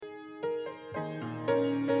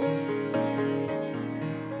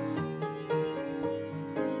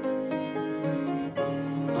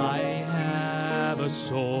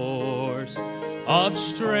source of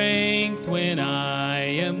strength when I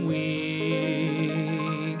am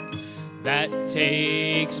weak, that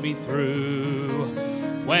takes me through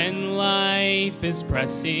when life is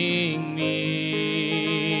pressing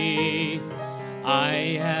me.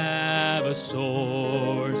 I have a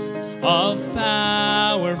source of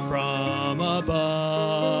power from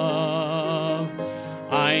above.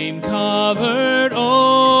 I'm covered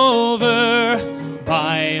over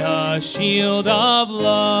by a shield of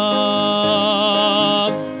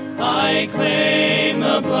love. I claim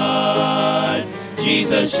the blood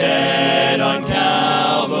Jesus shed on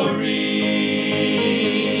Calvary.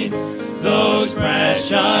 Those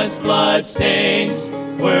precious blood stains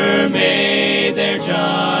were made there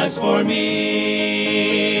just for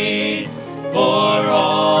me. For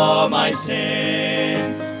all my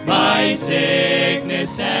sin, my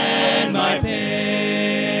sickness, and my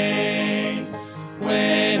pain.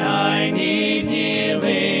 When I need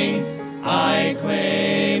healing, I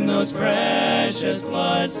claim those precious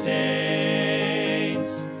blood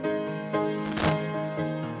stains.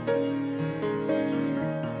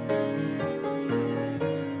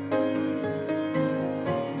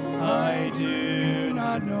 I do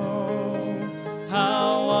not know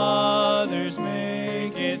how others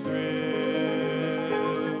make it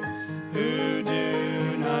through, who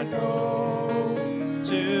do not go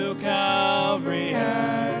to Calvary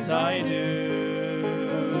as I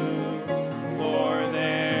do. For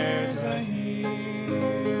there's a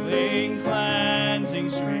healing, cleansing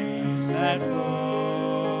stream that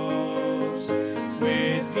flows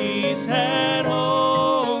with peace that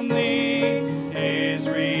only His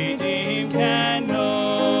redeemed can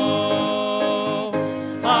know.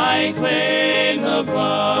 I claim the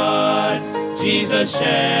blood Jesus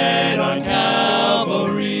shed on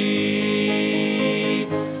Calvary.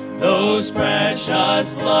 Those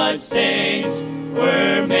precious blood stains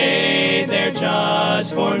were made there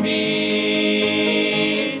just for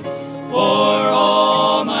me. For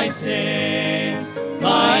all my sin,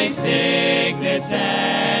 my sickness,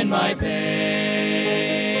 and my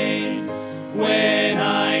pain. When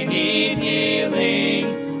I need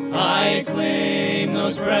healing, I claim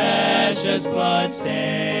those precious blood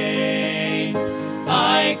stains.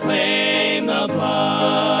 I claim the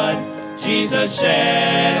blood Jesus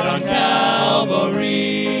shed on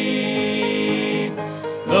Calvary.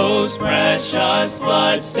 Those precious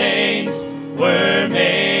blood stains were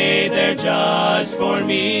made there just for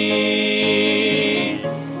me.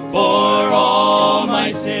 For all my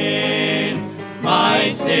sin, my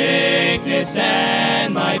sickness,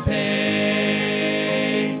 and my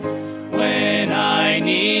pain. When I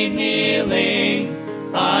need healing,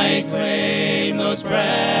 I claim those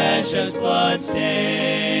precious blood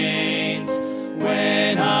stains.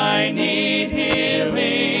 When I need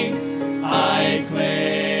healing, I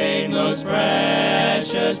claim those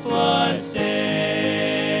precious blood stains.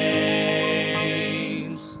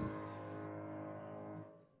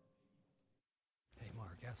 Hey,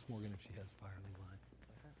 Mark, ask Morgan if she has fire lead line.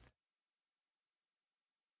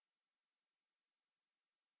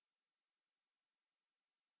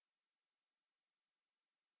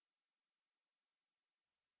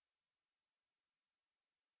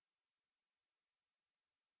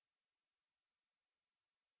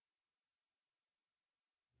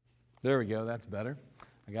 There we go. That's better.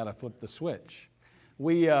 I got to flip the switch.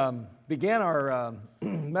 We began our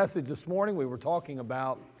message this morning. We were talking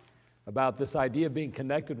about this idea of being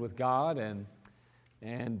connected with God, and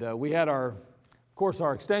we had of course,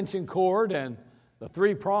 our extension cord and the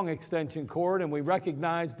three-prong extension cord, and we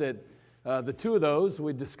recognized that the two of those,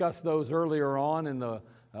 we discussed those earlier on in the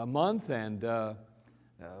month, and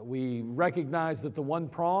we recognized that the one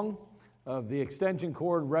prong of the extension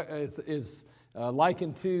cord is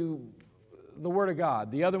likened to the Word of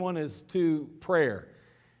God. The other one is to prayer.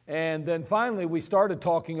 And then finally, we started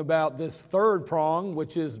talking about this third prong,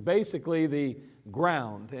 which is basically the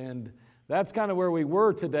ground. And that's kind of where we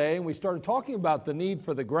were today. And we started talking about the need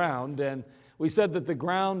for the ground. And we said that the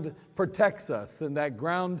ground protects us, and that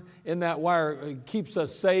ground in that wire keeps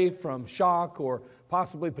us safe from shock or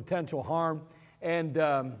possibly potential harm. And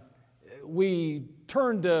we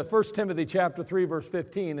turned to 1 Timothy chapter 3, verse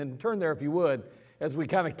 15, and turn there if you would, as we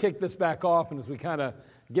kind of kick this back off and as we kind of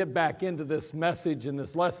get back into this message and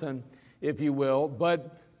this lesson, if you will.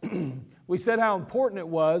 But we said how important it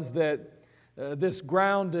was that this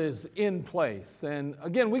ground is in place. And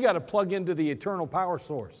again, we got to plug into the eternal power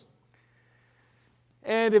source.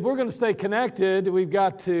 And if we're going to stay connected, we've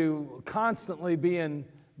got to constantly be in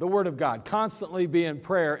the Word of God, constantly be in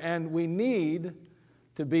prayer, and we need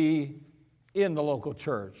to be in the local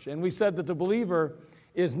church. And we said that the believer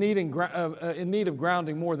is in need of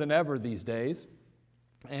grounding more than ever these days.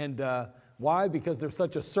 And why? Because there's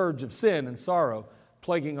such a surge of sin and sorrow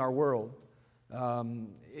plaguing our world.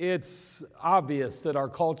 It's obvious that our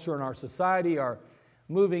culture and our society are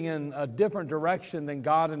moving in a different direction than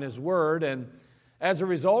God and His Word, and as a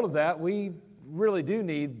result of that, we really do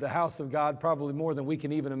need the house of God probably more than we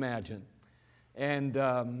can even imagine. And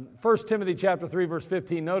 1 Timothy chapter 3, verse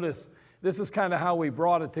 15, notice this is kind of how we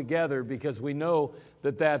brought it together, because we know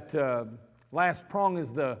that last prong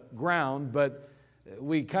is the ground, but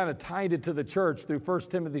we kind of tied it to the church through 1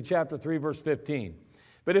 Timothy chapter 3, verse 15.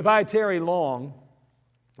 But if I tarry long,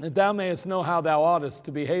 that thou mayest know how thou oughtest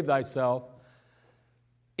to behave thyself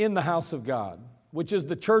in the house of God, which is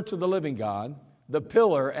the church of the living God, the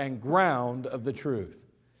pillar and ground of the truth.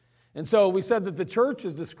 And so we said that the church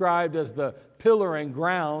is described as the pillar and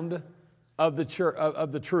ground of the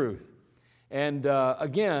truth. And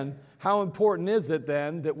again, how important is it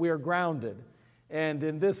then that we are grounded? And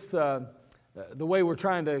in this, the way we're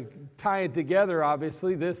trying to tie it together,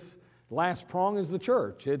 obviously, this last prong is the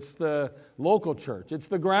church. It's the local church. It's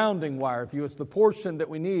the grounding wire, if you will. It's the portion that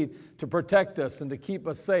we need to protect us and to keep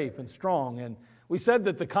us safe and strong. And we said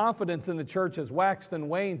that the confidence in the church has waxed and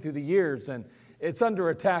waned through the years, and it's under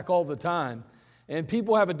attack all the time. And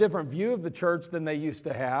people have a different view of the church than they used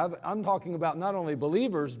to have. I'm talking about not only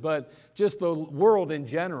believers, but just the world in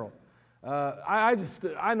general.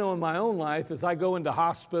 I know in my own life, as I go into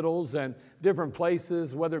hospitals and different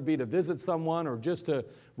places, whether it be to visit someone or just to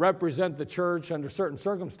represent the church under certain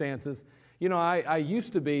circumstances, you know, it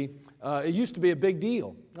used to be a big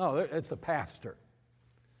deal. Oh, it's the pastor.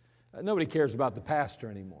 Nobody cares about the pastor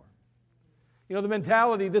anymore. You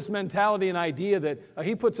know, this mentality and idea that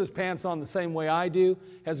he puts his pants on the same way I do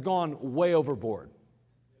has gone way overboard.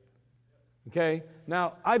 Okay?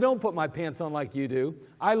 Now, I don't put my pants on like you do.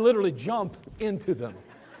 I literally jump into them.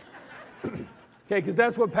 Okay, because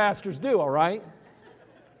that's what pastors do, all right?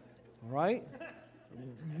 All right?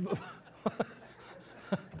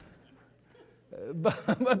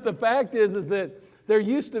 But the fact is that there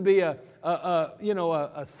used to be a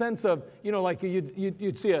sense of, you know, like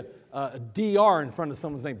you'd see a DR in front of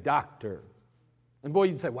someone's name, doctor. And boy,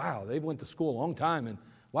 you'd say, wow, they've went to school a long time, and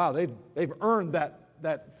wow, they've earned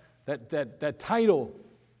that title.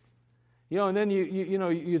 You know, and then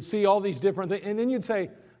you'd see all these different things, and then you'd say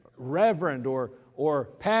reverend or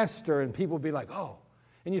pastor, and people would be like, oh.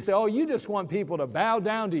 And you say, oh, you just want people to bow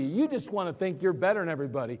down to you. You just want to think you're better than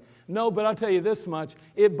everybody. No, but I'll tell you this much.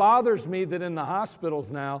 It bothers me that in the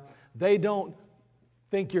hospitals now, they don't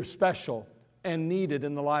think you're special and needed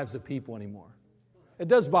in the lives of people anymore. It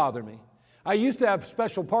does bother me. I used to have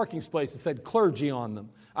special parking spaces that said clergy on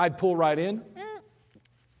them. I'd pull right in,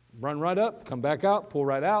 run right up, come back out, pull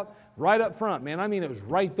right out, right up front. Man, I mean, it was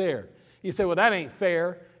right there. You say, well, that ain't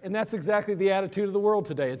fair. And that's exactly the attitude of the world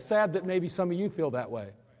today. It's sad that maybe some of you feel that way.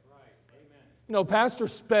 You know,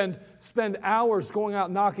 pastors spend hours going out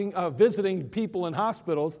visiting people in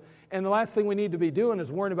hospitals, and the last thing we need to be doing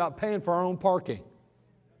is worrying about paying for our own parking.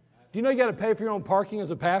 Do you know you got to pay for your own parking as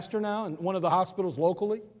a pastor now in one of the hospitals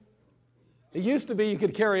locally? It used to be you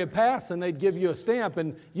could carry a pass and they'd give you a stamp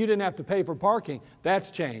and you didn't have to pay for parking.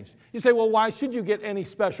 That's changed. You say, well, why should you get any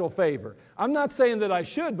special favor? I'm not saying that I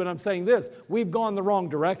should, but I'm saying this. We've gone the wrong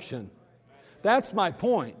direction. That's my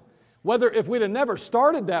point. If we'd have never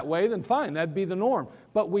started that way, then fine, that'd be the norm.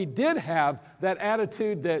 But we did have that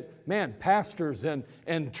attitude that, man, pastors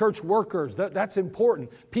and church workers, that's important.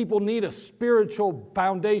 People need a spiritual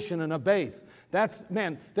foundation and a base. That's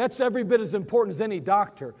every bit as important as any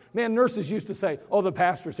doctor. Man, nurses used to say, oh, the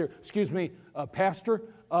pastor's here. Excuse me, pastor,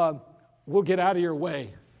 we'll get out of your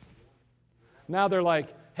way. Now they're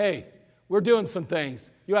like, hey, we're doing some things.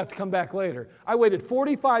 You have to come back later. I waited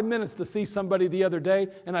 45 minutes to see somebody the other day,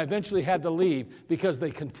 and I eventually had to leave because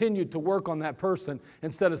they continued to work on that person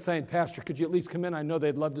instead of saying, Pastor, could you at least come in? I know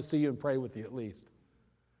they'd love to see you and pray with you at least.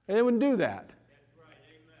 And they wouldn't do that. That's right.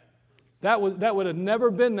 Amen. That would have never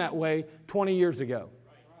been that way 20 years ago.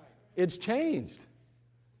 Right. It's changed.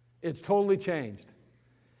 It's totally changed.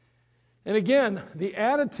 And again, the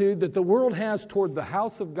attitude that the world has toward the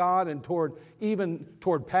house of God and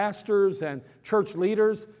toward pastors and church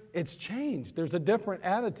leaders, it's changed. There's a different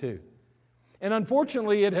attitude. And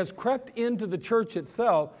unfortunately, it has crept into the church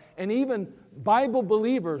itself, and even Bible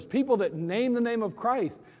believers, people that name the name of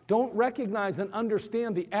Christ, don't recognize and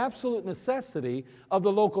understand the absolute necessity of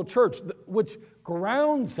the local church, which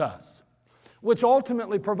grounds us, which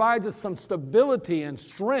ultimately provides us some stability and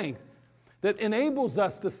strength that enables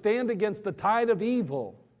us to stand against the tide of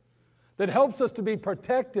evil, that helps us to be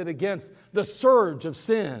protected against the surge of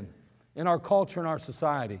sin in our culture and our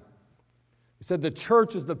society. He said the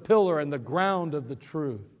church is the pillar and the ground of the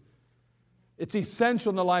truth. It's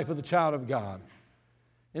essential in the life of the child of God.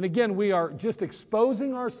 And again, we are just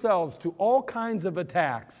exposing ourselves to all kinds of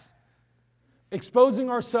attacks,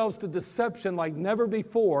 exposing ourselves to deception like never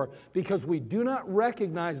before because we do not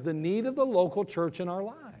recognize the need of the local church in our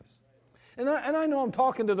lives. And I know I'm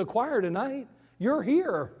talking to the choir tonight. You're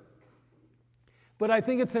here. But I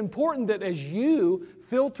think it's important that as you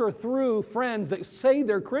filter through friends that say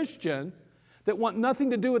they're Christian, that want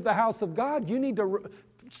nothing to do with the house of God, you need to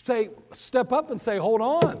step up and say, hold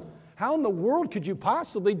on. How in the world could you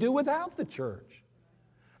possibly do without the church?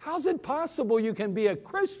 How's it possible you can be a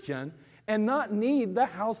Christian and not need the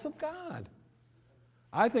house of God?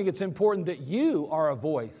 I think it's important that you are a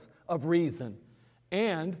voice of reason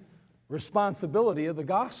and responsibility of the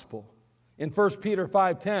gospel. In 1 Peter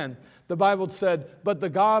 5:10, the Bible said, "But the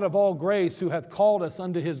God of all grace, who hath called us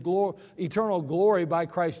unto His eternal glory by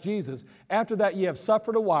Christ Jesus, after that ye have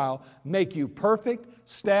suffered a while, make you perfect,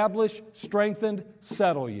 establish, strengthened,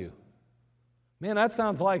 settle you." Man, that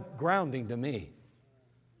sounds like grounding to me.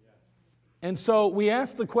 And so we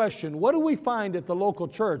ask the question, what do we find at the local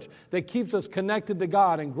church that keeps us connected to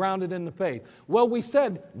God and grounded in the faith? Well, we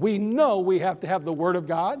said we know we have to have the Word of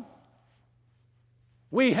God.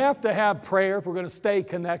 We have to have prayer if we're going to stay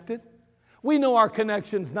connected. We know our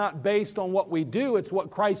connection's not based on what we do, it's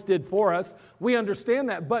what Christ did for us. We understand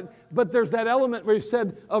that, but there's that element where we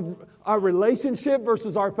said of our relationship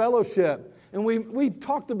versus our fellowship. And we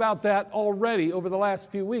talked about that already over the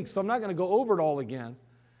last few weeks, so I'm not going to go over it all again.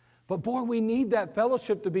 But boy, we need that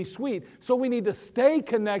fellowship to be sweet. So we need to stay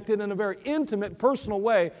connected in a very intimate, personal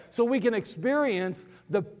way so we can experience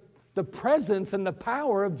the presence and the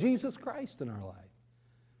power of Jesus Christ in our life.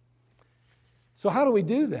 So how do we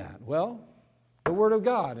do that? Well, the Word of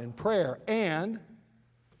God and prayer and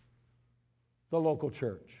the local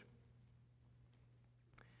church.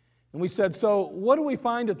 And we said, so what do we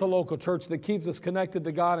find at the local church that keeps us connected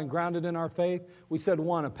to God and grounded in our faith? We said,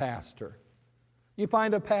 one, a pastor. You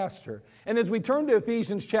find a pastor. And as we turn to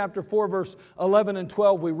Ephesians chapter 4, verse 11 and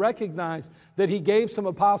 12, we recognize that He gave some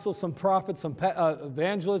apostles, some prophets, some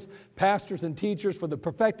evangelists, pastors, and teachers for the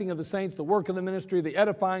perfecting of the saints, the work of the ministry, the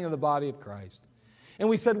edifying of the body of Christ. And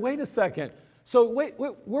we said, wait a second. So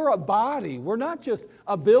we're a body. We're not just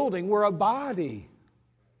a building. We're a body.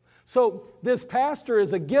 So this pastor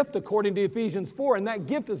is a gift according to Ephesians 4, and that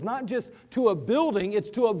gift is not just to a building, it's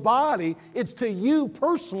to a body. It's to you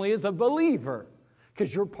personally as a believer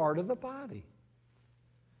because you're part of the body.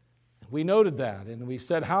 We noted that, and we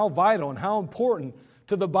said how vital and how important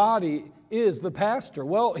to the body is the pastor.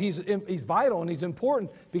 Well, he's vital and he's important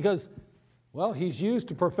because he's used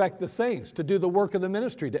to perfect the saints, to do the work of the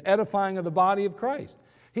ministry, to edifying of the body of Christ.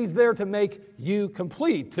 He's there to make you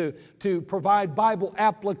complete, to provide Bible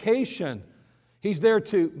application. He's there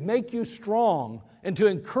to make you strong and to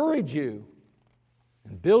encourage you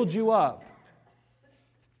and build you up.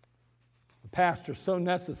 The pastor's so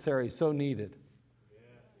necessary, so needed. Yes,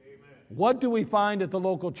 amen. What do we find at the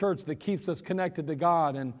local church that keeps us connected to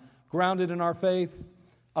God and grounded in our faith?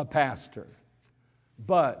 A pastor.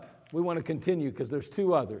 But we want to continue because there's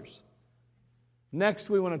two others. Next,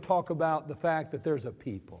 we want to talk about the fact that there's a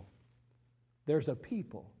people. There's a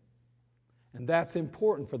people. And that's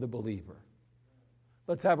important for the believer.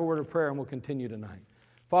 Let's have a word of prayer and we'll continue tonight.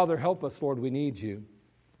 Father, help us, Lord. We need you.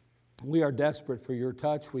 We are desperate for your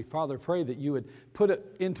touch. We, Father, pray that you would put it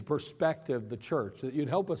into perspective, the church, that you'd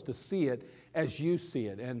help us to see it as you see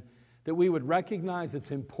it, and that we would recognize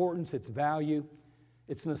its importance, its value,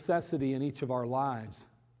 its necessity in each of our lives.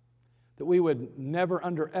 That we would never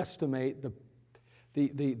underestimate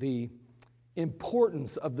the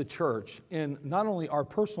importance of the church in not only our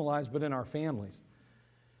personal lives, but in our families.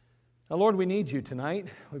 Now, Lord, we need you tonight.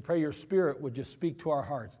 We pray your Spirit would just speak to our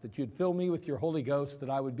hearts, that you'd fill me with your Holy Ghost, that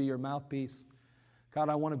I would be your mouthpiece. God,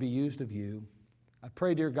 I want to be used of you. I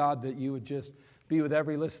pray, dear God, that you would just be with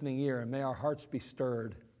every listening ear, and may our hearts be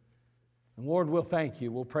stirred. And Lord, we'll thank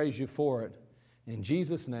you. We'll praise you for it. In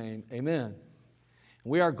Jesus' name, amen.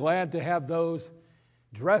 We are glad to have those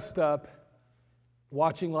dressed up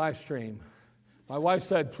watching live stream. My wife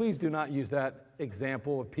said, please do not use that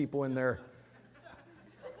example of people in there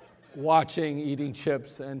watching, eating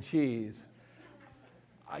chips and cheese.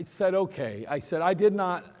 I said, okay. I said,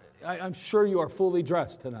 I'm sure you are fully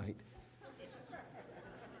dressed tonight.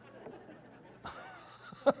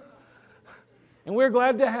 And we're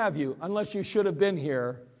glad to have you, unless you should have been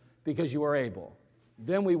here because you were able.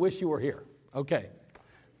 Then we wish you were here. Okay.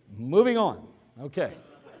 Moving on. Okay.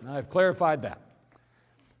 Now I've clarified that.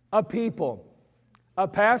 A people. A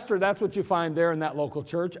pastor, that's what you find there in that local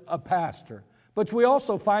church, a pastor. But we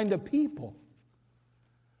also find a people.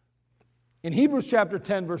 In Hebrews chapter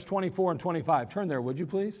 10, verse 24 and 25. Turn there, would you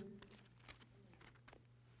please?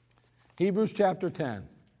 Hebrews chapter 10.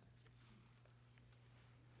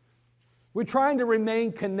 We're trying to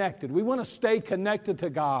remain connected. We want to stay connected to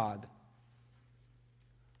God.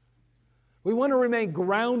 We want to remain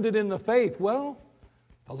grounded in the faith. Well,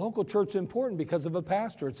 the local church is important because of a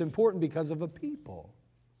pastor. It's important because of a people.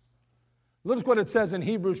 Look at what it says in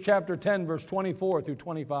Hebrews chapter 10, verse 24 through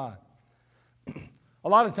 25. A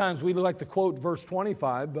lot of times we like to quote verse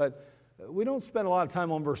 25, but we don't spend a lot of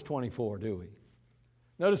time on verse 24, do we?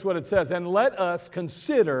 Notice what it says, and let us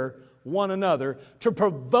consider one another to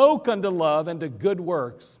provoke unto love and to good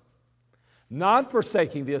works, not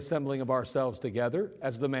forsaking the assembling of ourselves together,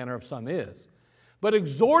 as the manner of some is, but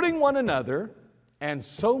exhorting one another, and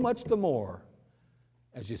so much the more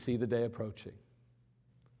as you see the day approaching.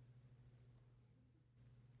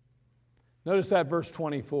 Notice that verse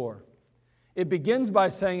 24. It begins by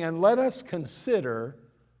saying, and let us consider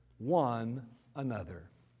one another.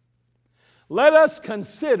 Let us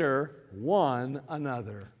consider one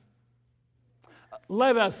another.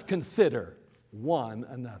 Let us consider one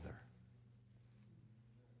another.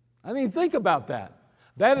 I mean, think about that.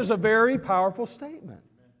 That is a very powerful statement.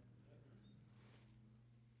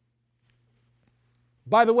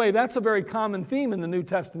 By the way, that's a very common theme in the New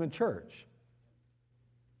Testament church.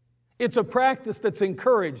 It's a practice that's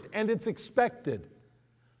encouraged and it's expected.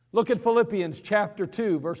 Look at Philippians chapter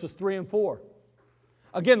 2, verses 3 and 4.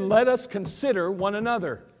 Again, let us consider one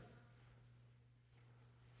another.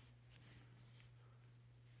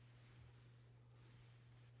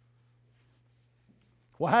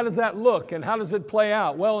 Well, how does that look and how does it play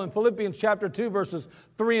out? Well, in Philippians chapter 2, verses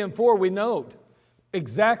 3 and 4, we note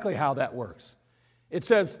exactly how that works. It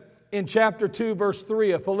says in chapter 2, verse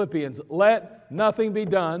 3 of Philippians, let nothing be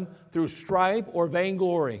done through strife or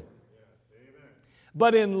vainglory,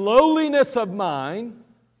 but in lowliness of mind,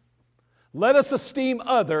 let us esteem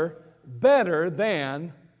other better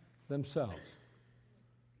than themselves.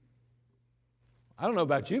 I don't know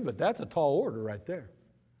about you, but that's a tall order right there.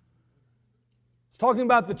 It's talking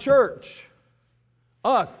about the church,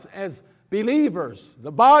 us as believers,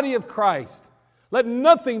 the body of Christ. Let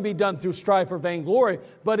nothing be done through strife or vainglory,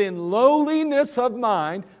 but in lowliness of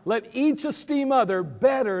mind, let each esteem other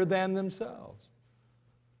better than themselves.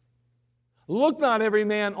 Look not every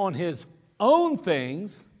man on his own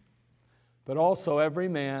things, but also every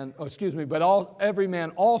man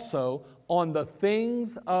also on the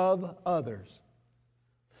things of others.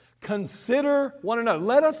 Consider one another.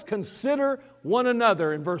 Let us consider one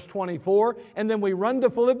another in verse 24, and then we run to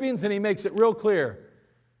Philippians and he makes it real clear.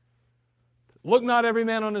 Look not every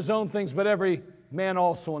man on his own things, but every man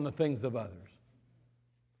also on the things of others.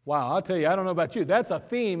 Wow, I'll tell you, I don't know about you. That's a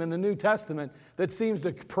theme in the New Testament that seems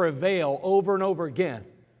to prevail over and over again.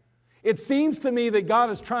 It seems to me that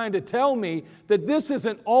God is trying to tell me that this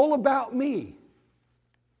isn't all about me.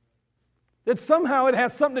 That somehow it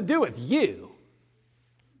has something to do with you.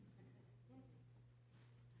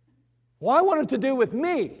 Well, I want it to do with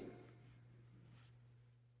me.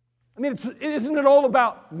 I mean, isn't it all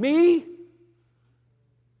about me?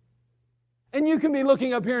 And you can be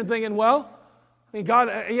looking up here and thinking, well, I mean,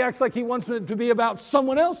 God, he acts like he wants it to be about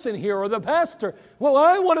someone else in here or the pastor. Well,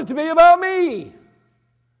 I want it to be about me.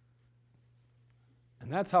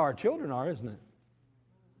 And that's how our children are, isn't it?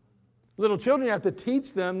 Little children, you have to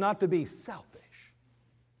teach them not to be selfish.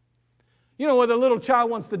 You know, what a little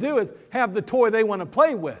child wants to do is have the toy they want to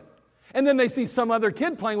play with. And then they see some other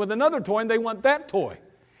kid playing with another toy and they want that toy.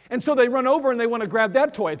 And so they run over and they want to grab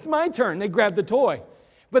that toy. It's my turn. They grab the toy.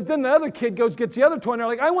 But then the other kid gets the other toy, and they're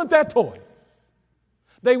like, I want that toy.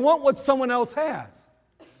 They want what someone else has.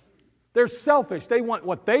 They're selfish. They want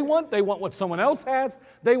what they want what someone else has.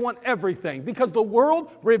 They want everything because the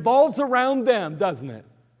world revolves around them, doesn't it?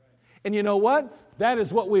 And you know what? That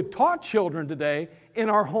is what we've taught children today in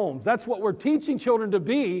our homes. That's what we're teaching children to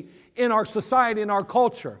be in our society, in our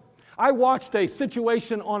culture. I watched a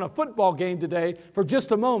situation on a football game today for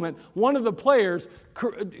just a moment. One of the players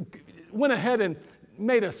went ahead and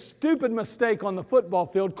made a stupid mistake on the football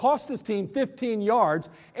field, cost his team 15 yards,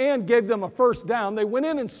 and gave them a first down. They went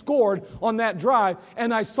in and scored on that drive,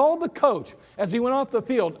 and I saw the coach, as he went off the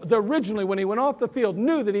field, originally when he went off the field,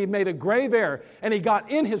 knew that he made a grave error, and he got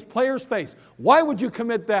in his player's face. Why would you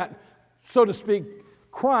commit that, so to speak,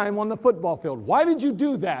 crime on the football field? Why did you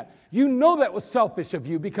do that? You know that was selfish of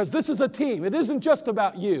you because this is a team. It isn't just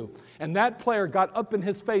about you. And that player got up in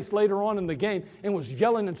his face later on in the game and was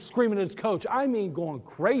yelling and screaming at his coach. I mean, going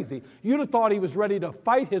crazy. You'd have thought he was ready to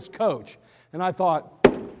fight his coach. And I thought,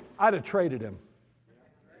 I'd have traded him.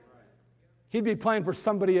 He'd be playing for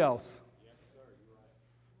somebody else.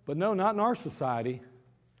 But no, not in our society.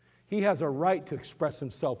 He has a right to express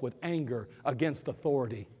himself with anger against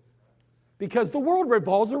authority because the world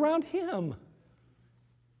revolves around him.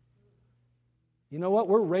 You know what?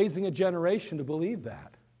 We're raising a generation to believe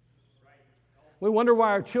that. We wonder why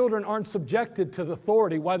our children aren't subjected to the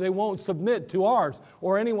authority, why they won't submit to ours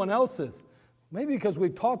or anyone else's. Maybe because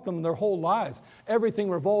we've taught them their whole lives. Everything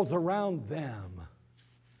revolves around them.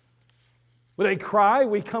 When they cry,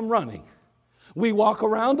 we come running. We walk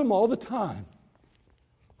around them all the time,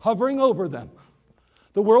 hovering over them.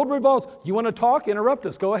 The world revolves. You want to talk? Interrupt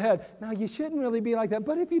us. Go ahead. Now, you shouldn't really be like that,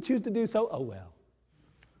 but if you choose to do so, oh well.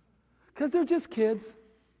 Because they're just kids.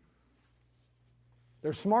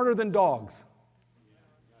 They're smarter than dogs.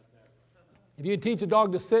 If you teach a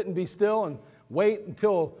dog to sit and be still and wait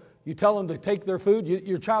until you tell them to take their food,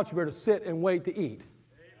 your child should be able to sit and wait to eat.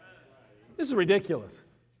 This is ridiculous.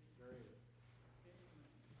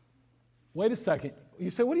 Wait a second.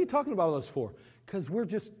 You say, what are you talking about all this for? Because we're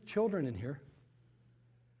just children in here.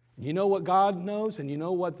 You know what God knows, and you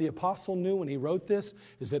know what the apostle knew when he wrote this,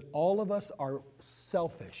 is that all of us are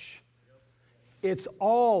selfish. It's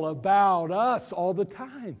all about us all the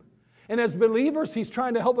time. And as believers, he's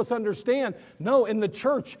trying to help us understand, no, in the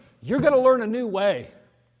church, you're going to learn a new way.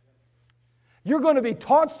 You're going to be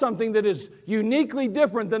taught something that is uniquely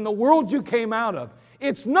different than the world you came out of.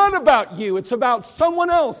 It's not about you. It's about someone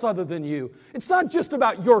else other than you. It's not just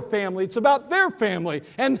about your family. It's about their family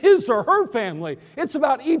and his or her family. It's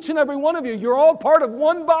about each and every one of you. You're all part of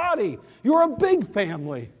one body. You're a big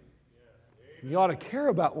family. You ought to care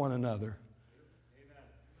about one another.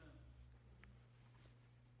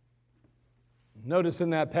 Notice in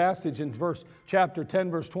that passage in chapter 10,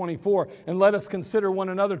 verse 24, and let us consider one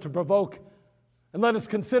another to provoke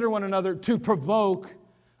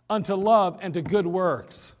unto love and to good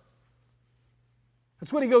works.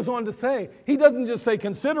 That's what he goes on to say. He doesn't just say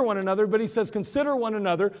consider one another, but he says consider one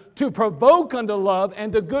another to provoke unto love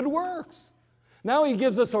and to good works. Now he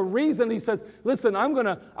gives us a reason. He says, listen,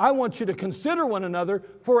 I want you to consider one another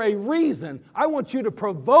for a reason. I want you to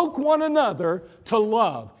provoke one another to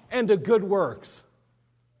love and to good works.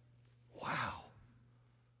 Wow.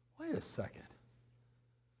 Wait a second.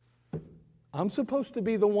 I'm supposed to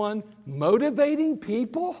be the one motivating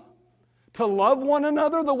people to love one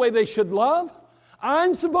another the way they should love?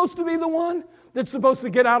 I'm supposed to be the one that's supposed to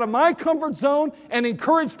get out of my comfort zone and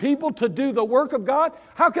encourage people to do the work of God?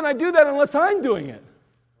 How can I do that unless I'm doing it?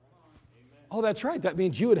 Oh, that's right. That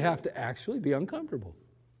means you would have to actually be uncomfortable.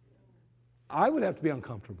 I would have to be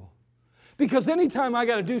uncomfortable. Because anytime I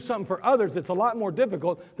got to do something for others, it's a lot more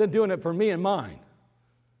difficult than doing it for me and mine.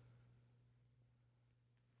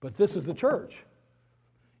 But this is the church.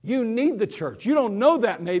 You need the church. You don't know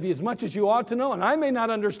that maybe as much as you ought to know, and I may not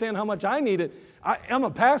understand how much I need it. I'm a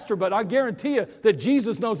pastor, but I guarantee you that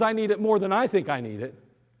Jesus knows I need it more than I think I need it.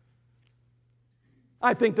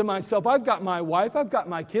 I think to myself, I've got my wife, I've got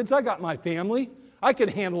my kids, I've got my family. I can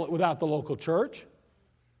handle it without the local church.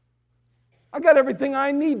 I got everything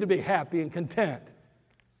I need to be happy and content.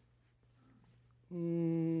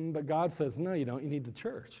 But God says, no, you don't. You need the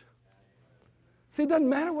church. See, it doesn't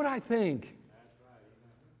matter what I think.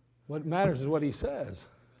 What matters is what he says.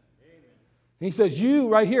 And he says, you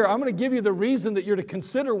right here, I'm going to give you the reason that you're to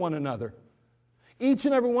consider one another. Each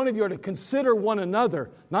and every one of you are to consider one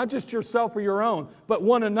another, not just yourself or your own, but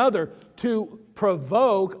one another to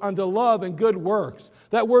provoke unto love and good works.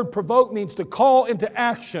 That word provoke means to call into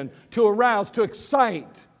action, to arouse, to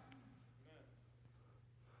excite.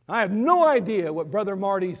 I have no idea what Brother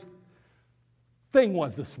Marty's thing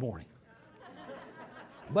was this morning.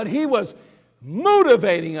 But he was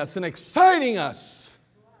motivating us and exciting us,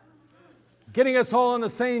 getting us all on the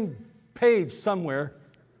same page somewhere.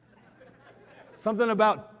 Something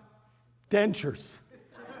about dentures.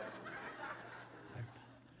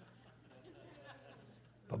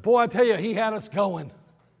 But boy, I tell you, he had us going.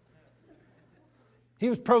 He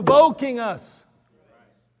was provoking us.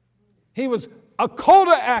 He was a call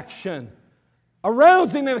to action,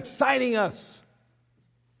 arousing and exciting us.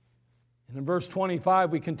 And in verse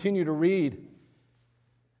 25, we continue to read. And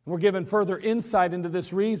we're given further insight into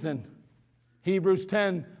this reason. Hebrews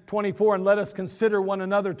 10:24, and let us consider one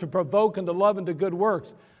another to provoke unto love and to good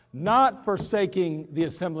works, not forsaking the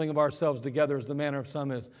assembling of ourselves together as the manner of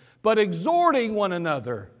some is, but exhorting one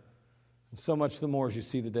another, and so much the more as you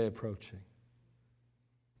see the day approaching.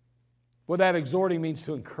 What that exhorting means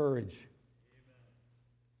to encourage.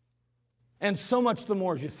 And so much the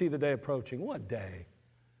more as you see the day approaching. What day?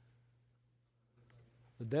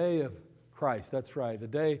 The day of Christ, that's right. The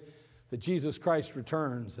day that Jesus Christ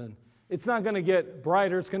returns. And it's not going to get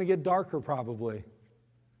brighter, it's going to get darker probably.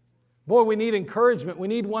 Boy, we need encouragement. We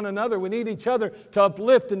need one another. We need each other to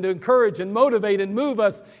uplift and to encourage and motivate and move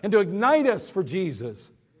us and to ignite us for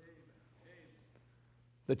Jesus.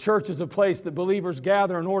 The church is a place that believers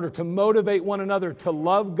gather in order to motivate one another to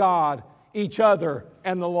love God, each other,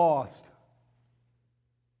 and the lost.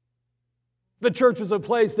 The church is a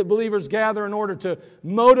place that believers gather in order to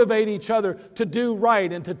motivate each other to do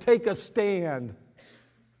right and to take a stand.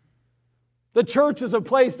 The church is a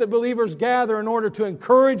place that believers gather in order to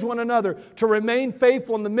encourage one another to remain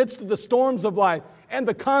faithful in the midst of the storms of life and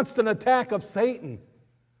the constant attack of Satan.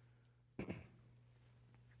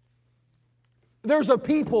 There's a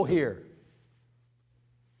people here.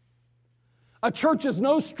 A church is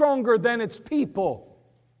no stronger than its people.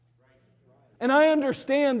 And I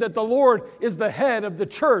understand that the Lord is the head of the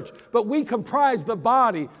church, but we comprise the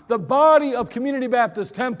body. The body of Community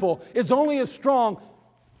Baptist Temple is only as strong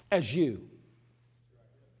as you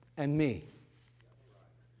and me.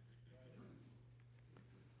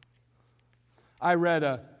 I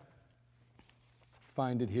read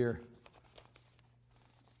find it here.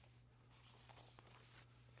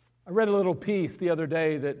 I read a little piece the other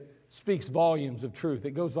day that speaks volumes of truth.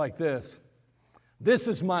 It goes like this. This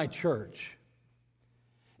is my church.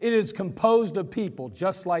 It is composed of people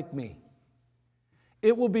just like me.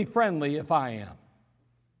 It will be friendly if I am.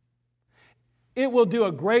 It will do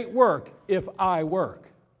a great work if I work.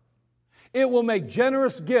 It will make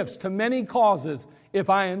generous gifts to many causes if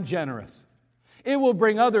I am generous. It will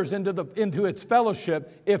bring others into its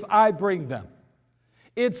fellowship if I bring them.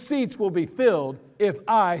 Its seats will be filled if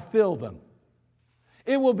I fill them.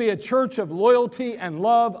 It will be a church of loyalty and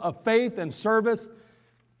love, of faith and service,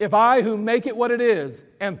 if I, who make it what it is,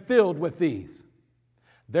 am filled with these.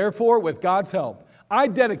 Therefore, with God's help, I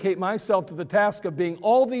dedicate myself to the task of being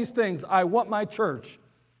all these things I want my church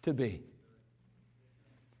to be.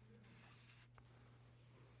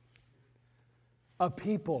 A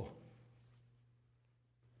people.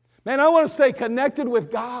 Man, I want to stay connected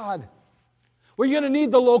with God. Well, you're going to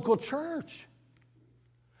need the local church.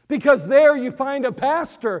 Because there you find a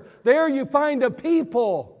pastor. There you find a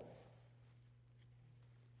people.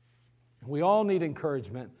 We all need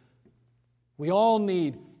encouragement. We all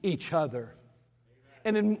need each other.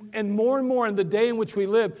 And more in the day in which we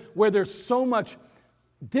live, where there's so much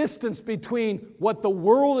distance between what the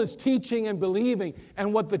world is teaching and believing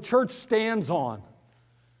and what the church stands on.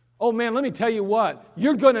 Oh man, let me tell you what,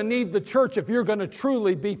 you're going to need the church if you're going to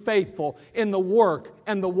truly be faithful in the work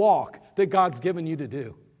and the walk that God's given you to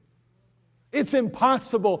do. It's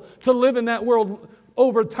impossible to live in that world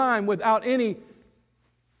over time without any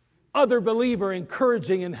other believer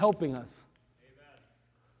encouraging and helping us. Amen.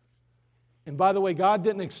 And by the way, God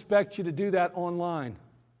didn't expect you to do that online.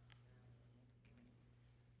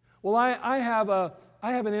 Well, I have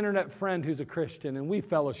an internet friend who's a Christian, and we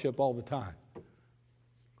fellowship all the time.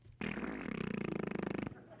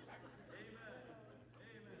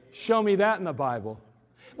 Show me that in the Bible.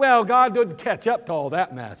 Well, God didn't catch up to all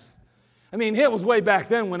that mess. I mean, it was way back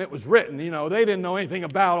then when it was written. You know, they didn't know anything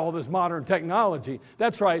about all this modern technology.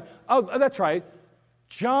 That's right. Oh, that's right.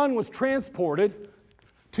 John was transported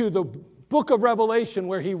to the book of Revelation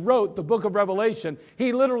where he wrote the book of Revelation.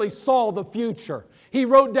 He literally saw the future. He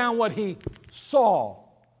wrote down what he saw.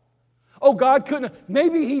 Oh, God couldn't.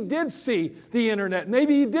 Maybe he did see the internet.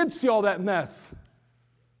 Maybe he did see all that mess.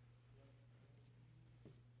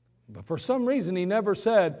 But for some reason, he never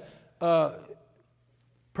said,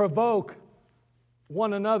 provoke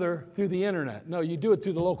one another through the internet. No, you do it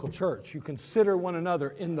through the local church. You consider one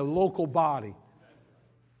another in the local body.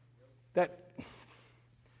 That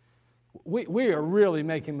we are really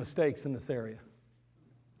making mistakes in this area.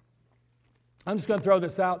 I'm just going to throw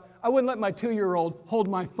this out. I wouldn't let my 2-year-old hold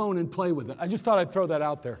my phone and play with it. I just thought I'd throw that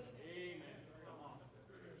out there.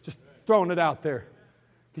 Just throwing it out there.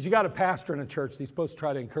 Because you got a pastor in a church, he's supposed to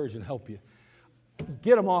try to encourage and help you.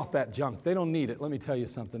 Get them off that junk. They don't need it. Let me tell you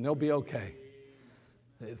something. They'll be okay.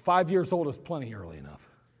 5 years old is plenty early enough.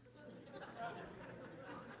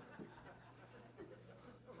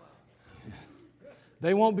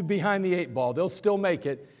 They won't be behind the 8 ball. They'll still make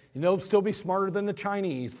it. And they'll still be smarter than the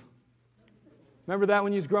Chinese. Remember that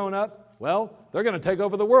when you was growing up? Well, they're going to take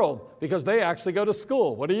over the world because they actually go to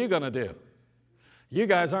school. What are you going to do? You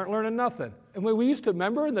guys aren't learning nothing. And we used to,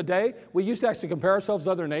 remember in the day, we used to actually compare ourselves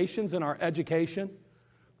to other nations in our education.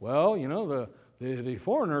 Well, you know, the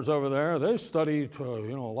foreigners over there, they study a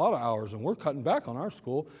lot of hours, and we're cutting back on our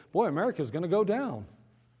school. Boy, America's going to go down.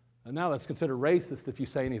 And now that's considered racist if you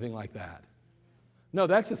say anything like that. No,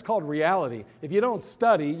 that's just called reality. If you don't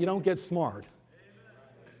study, you don't get smart.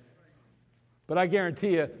 But I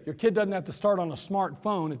guarantee you, your kid doesn't have to start on a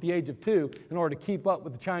smartphone at the age of 2 in order to keep up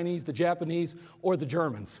with the Chinese, the Japanese, or the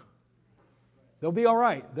Germans. They'll be all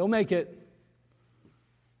right. They'll make it.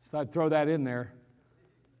 So I'd throw that in there.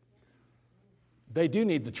 They do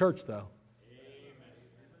need the church, though.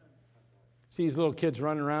 See these little kids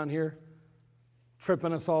running around here,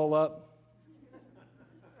 tripping us all up.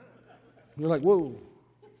 You're like, whoa.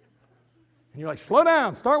 And you're like, slow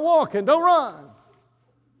down, start walking, don't run.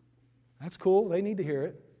 That's cool. They need to hear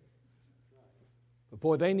it. But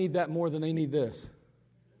boy, they need that more than they need this.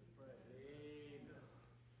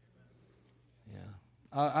 Yeah,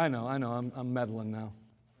 I know. I'm meddling now.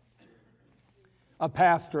 A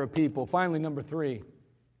pastor of people. Finally, number 3.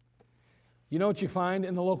 You know what you find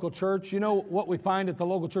in the local church? You know what we find at the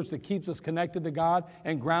local church that keeps us connected to God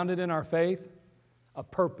and grounded in our faith? A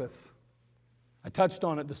purpose. I touched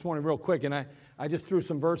on it this morning real quick, and I just threw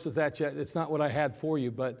some verses at you. It's not what I had for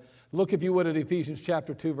you, but look, if you would, at Ephesians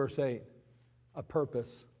chapter 2, verse 8. A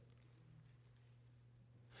purpose.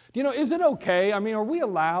 Do you know, is it okay? I mean, are we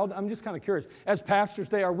allowed? I'm just kind of curious. As pastors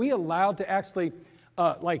today, are we allowed to actually,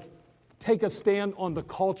 take a stand on the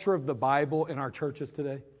culture of the Bible in our churches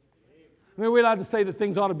today? I mean, are we allowed to say that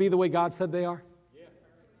things ought to be the way God said they are?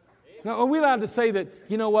 Now, are we allowed to say that,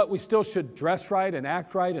 you know what, we still should dress right and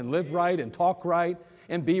act right and live right and talk right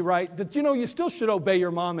and be right? That, you know, you still should obey your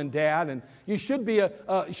mom and dad, and you should be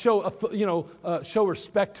show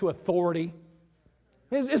respect to authority.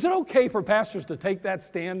 Is it okay for pastors to take that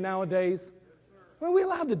stand nowadays? Are we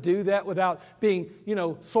allowed to do that without being,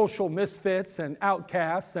 social misfits and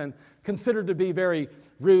outcasts and considered to be very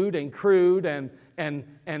rude and crude and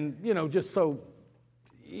just so,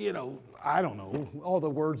 I don't know, all the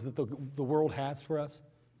words that the world has for us?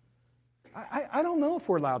 I don't know if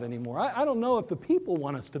we're allowed anymore. I don't know if the people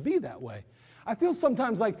want us to be that way. I feel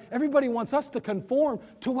sometimes like everybody wants us to conform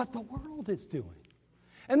to what the world is doing.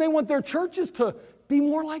 And they want their churches to be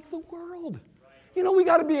more like the world. We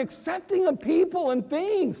got to be accepting of people and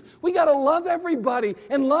things. We got to love everybody.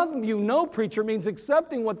 And love, preacher, means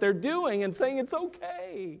accepting what they're doing and saying it's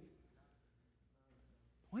okay.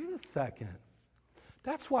 Wait a second.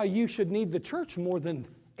 That's why you should need the church more than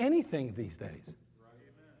anything these days.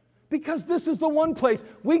 Because this is the one place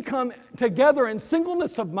we come together in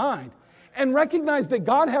singleness of mind and recognize that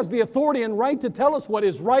God has the authority and right to tell us what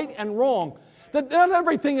is right and wrong. That not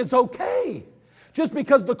everything is okay. Just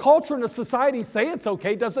because the culture and the society say it's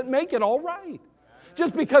okay doesn't make it all right.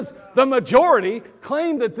 Just because the majority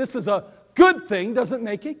claim that this is a good thing doesn't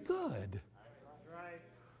make it good.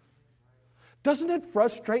 Doesn't it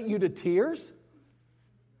frustrate you to tears?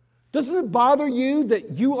 Doesn't it bother you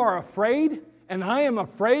that you are afraid, and I am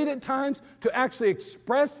afraid at times, to actually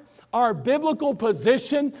express our biblical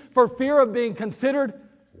position for fear of being considered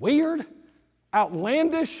weird,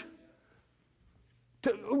 outlandish,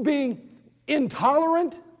 to being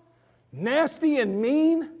intolerant, nasty, and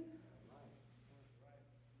mean?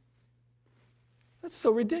 That's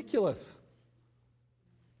so ridiculous.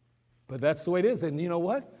 But that's the way it is. And you know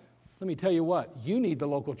what? Let me tell you what. You need the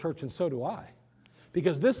local church, and so do I.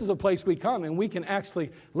 Because this is a place we come and we can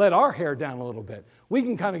actually let our hair down a little bit. We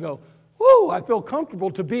can kind of go, whoo, I feel comfortable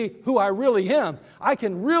to be who I really am. I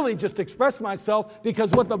can really just express myself because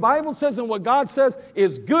what the Bible says and what God says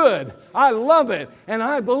is good. I love it and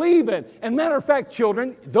I believe it. And matter of fact,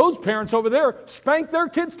 children, those parents over there spank their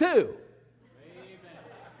kids too.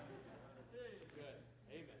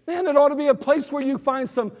 Man, it ought to be a place where you find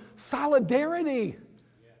some solidarity,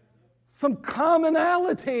 some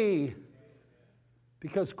commonality,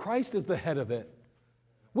 because Christ is the head of it.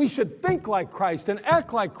 We should think like Christ and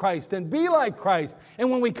act like Christ and be like Christ. And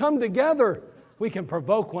when we come together, we can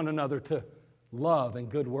provoke one another to love and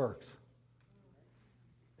good works.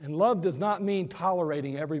 And love does not mean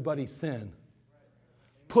tolerating everybody's sin,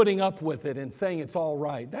 putting up with it and saying it's all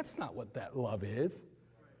right. That's not what that love is.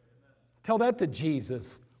 Tell that to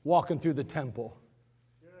Jesus walking through the temple.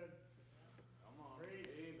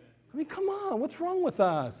 I mean, come on, what's wrong with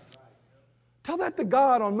us? Tell that to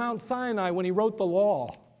God on Mount Sinai when He wrote the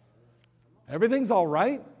law. Everything's all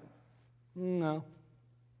right? No.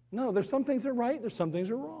 No, there's some things that are right, there's some things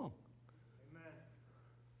that are wrong.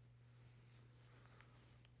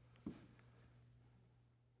 Amen.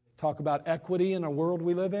 Talk about equity in a world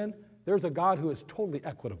we live in. There's a God who is totally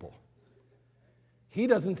equitable. He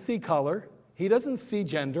doesn't see color. He doesn't see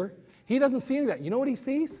gender. He doesn't see any of that. You know what He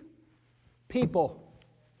sees? People.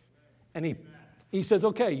 And He says,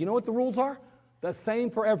 okay, you know what the rules are? The same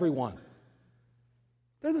for everyone.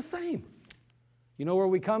 They're the same. You know where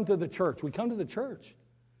we come to the church? We come to the church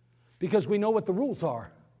because we know what the rules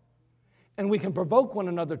are. And we can provoke one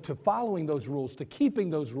another to following those rules, to keeping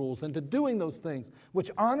those rules, and to doing those things which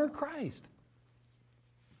honor Christ.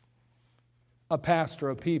 A pastor,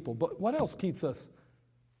 a people. But what else keeps us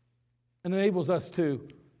and enables us to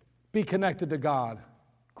be connected to God,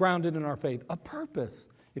 grounded in our faith? A purpose.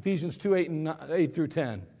 Ephesians 2:8 through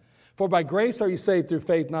 10. For by grace are you saved through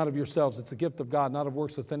faith, not of yourselves. It's a gift of God, not of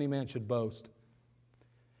works, lest any man should boast.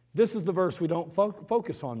 This is the verse we don't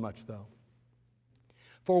focus on much, though.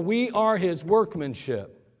 For we are His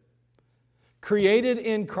workmanship, created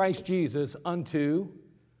in Christ Jesus unto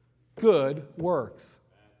good works,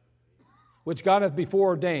 which God hath before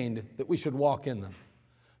ordained that we should walk in them.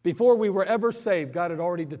 Before we were ever saved, God had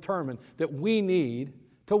already determined that we need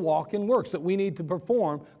to walk in works, that we need to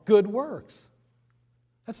perform good works.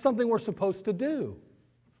 That's something we're supposed to do.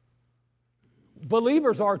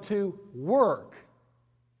 Believers are to work.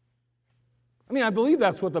 I mean, I believe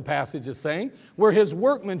that's what the passage is saying. We're His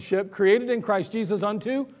workmanship, created in Christ Jesus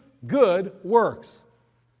unto good works.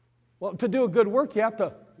 Well, to do a good work, you have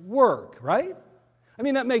to work, right? I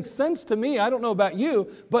mean, that makes sense to me. I don't know about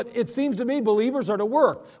you, but it seems to me believers are to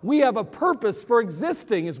work. We have a purpose for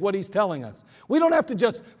existing, is what He's telling us. We don't have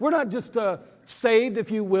to we're not just saved, if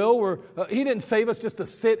you will. He didn't save us just to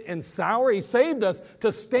sit and sour. He saved us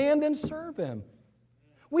to stand and serve Him.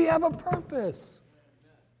 We have a purpose.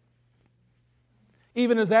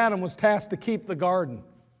 Even as Adam was tasked to keep the garden,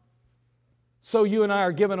 so you and I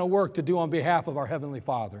are given a work to do on behalf of our Heavenly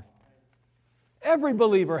Father. Every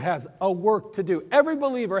believer has a work to do. Every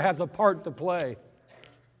believer has a part to play.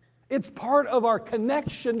 It's part of our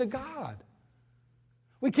connection to God.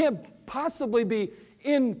 We can't possibly be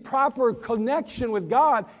in proper connection with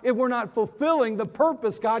God if we're not fulfilling the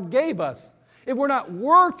purpose God gave us. If we're not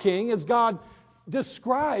working as God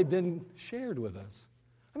described and shared with us.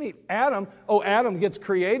 I mean, Adam gets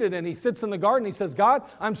created and he sits in the garden. He says, God,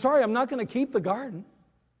 I'm sorry, I'm not going to keep the garden.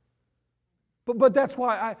 But that's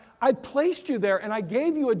why I placed you there and I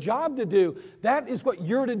gave you a job to do. That is what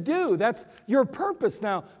you're to do. That's your purpose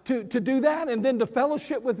now, to do that and then to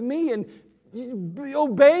fellowship with me. And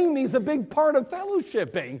obeying me is a big part of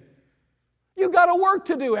fellowshipping. You got a work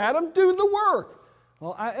to do, Adam. Do the work.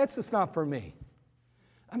 Well, that's just not for me.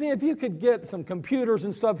 I mean, if you could get some computers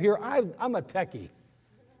and stuff here, I'm a techie.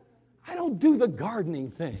 I don't do the gardening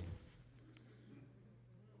thing.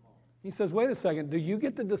 He says, wait a second, do you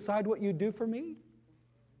get to decide what you do for me?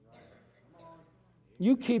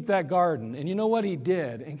 You keep that garden. And you know what? He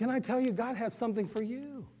did. And can I tell you, God has something for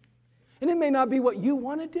you. And it may not be what you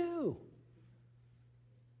want to do.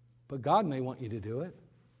 But God may want you to do it.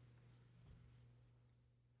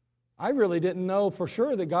 I really didn't know for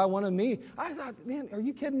sure that God wanted me. I thought, man, are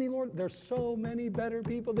you kidding me, Lord? There's so many better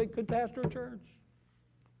people that could pastor a church.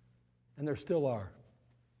 And there still are.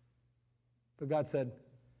 But God said,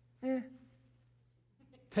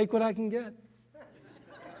 take what I can get.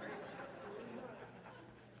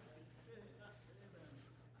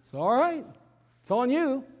 So, all right, it's on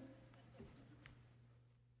you.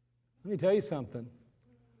 Let me tell you something.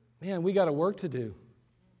 Man, we got a work to do.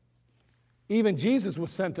 Even Jesus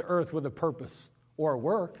was sent to earth with a purpose or a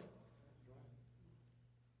work.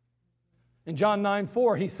 In John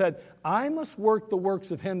 9:4, he said, I must work the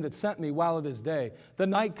works of him that sent me while it is day. The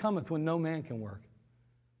night cometh when no man can work.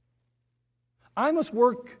 I must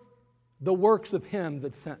work the works of him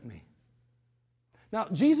that sent me. Now,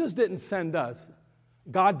 Jesus didn't send us.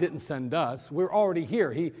 God didn't send us. We're already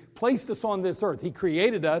here. He placed us on this earth. He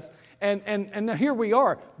created us, and here we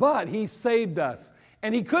are. But He saved us.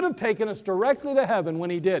 And He could have taken us directly to heaven when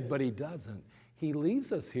He did, but He doesn't. He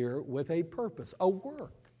leaves us here with a purpose, a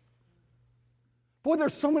work. Boy,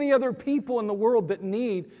 there's so many other people in the world that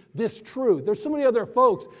need this truth. There's so many other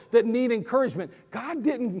folks that need encouragement. God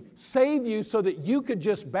didn't save you so that you could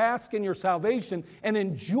just bask in your salvation and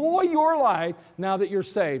enjoy your life now that you're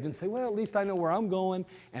saved and say, well, at least I know where I'm going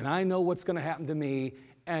and I know what's going to happen to me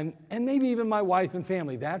and maybe even my wife and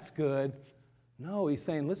family. That's good. No, He's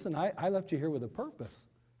saying, listen, I left you here with a purpose,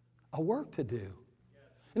 a work to do.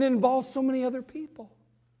 And it involves so many other people.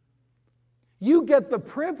 You get the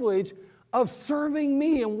privilege of serving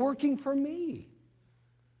me and working for me.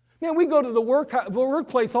 Man, we go to the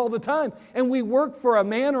workplace all the time and we work for a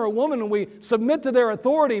man or a woman and we submit to their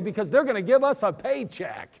authority because they're going to give us a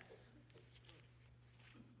paycheck.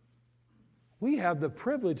 We have the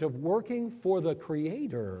privilege of working for the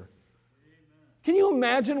Creator. Can you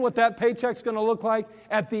imagine what that paycheck's going to look like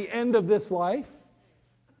at the end of this life?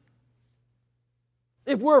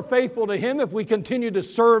 If we're faithful to Him, if we continue to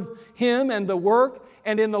serve Him and the work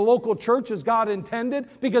and in the local church as God intended,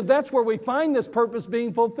 because that's where we find this purpose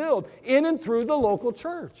being fulfilled, in and through the local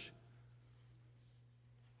church.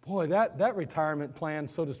 boy, that retirement plan,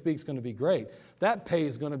 so to speak, is going to be great. That pay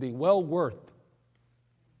is going to be well worth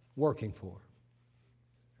working for.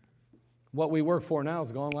 What we work for now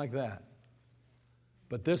is gone like that.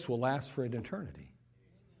 But this will last for an eternity.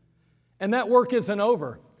 And that work isn't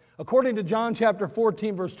over. According to John chapter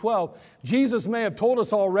 14, verse 12, Jesus may have told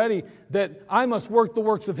us already that I must work the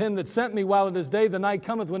works of him that sent me while it is day. The night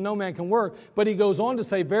cometh when no man can work. But he goes on to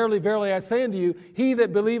say, verily, verily, I say unto you, he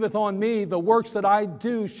that believeth on me, the works that I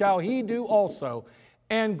do shall he do also.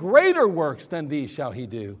 And greater works than these shall he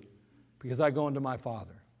do, because I go unto my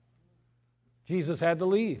Father. Jesus had to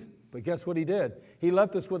leave, but guess what he did? He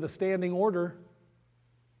left us with a standing order.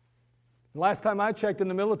 Last time I checked in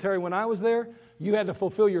the military when I was there, you had to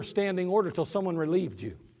fulfill your standing order till someone relieved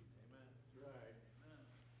you.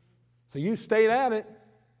 So you stayed at it.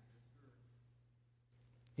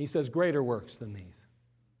 He says, greater works than these.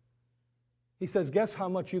 He says, guess how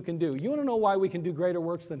much you can do? You want to know why we can do greater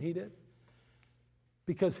works than he did?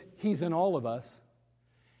 Because he's in all of us,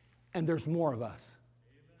 and there's more of us.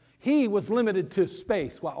 He was limited to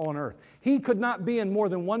space while on earth. He could not be in more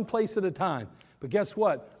than one place at a time. But guess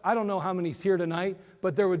what? I don't know how many's here tonight,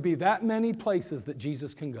 but there would be that many places that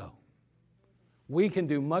Jesus can go. We can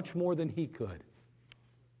do much more than he could.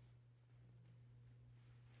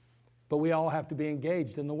 But we all have to be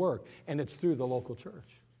engaged in the work, and it's through the local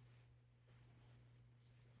church.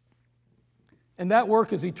 And that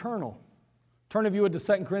work is eternal. Turn if you would to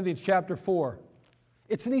 2 Corinthians chapter 4.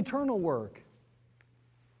 It's an eternal work.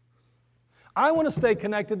 I want to stay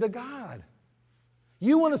connected to God.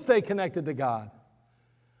 You want to stay connected to God.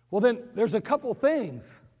 Well, then there's a couple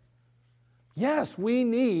things. Yes, we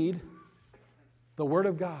need the Word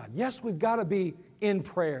of God. Yes, we've got to be in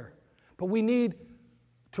prayer. But we need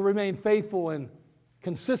to remain faithful and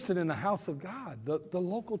consistent in the house of God, the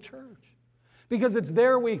local church. Because it's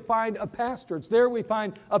there we find a pastor. It's there we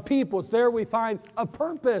find a people. It's there we find a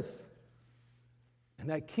purpose. And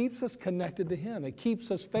that keeps us connected to Him. It keeps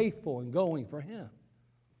us faithful and going for Him.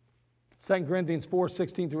 2 Corinthians 4,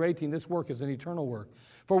 16 through 18, this work is an eternal work.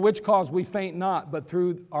 For which cause we faint not, but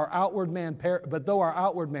though our outward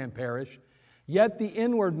man perish, yet the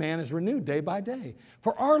inward man is renewed day by day.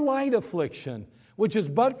 For our light affliction, which is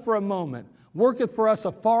but for a moment, worketh for us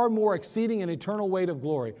a far more exceeding and eternal weight of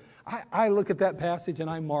glory. I look at that passage and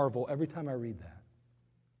I marvel every time I read that.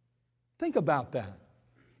 Think about that.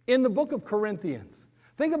 In the book of Corinthians,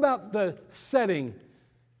 think about the setting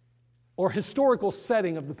or historical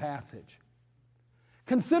setting of the passage.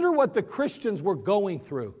 Consider what the Christians were going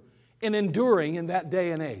through and enduring in that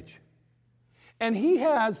day and age. And he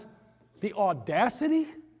has the audacity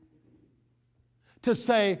to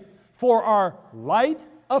say, for our light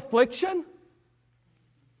affliction.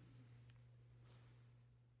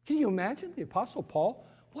 Can you imagine the Apostle Paul?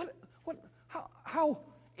 How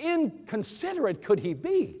inconsiderate could he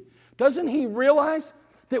be? Doesn't he realize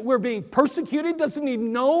that we're being persecuted? Doesn't he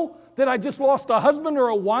know that I just lost a husband or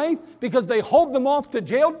a wife because they hauled them off to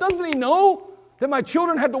jail? Doesn't he know that my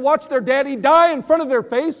children had to watch their daddy die in front of their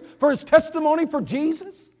face for his testimony for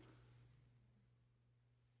Jesus?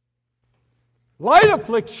 Light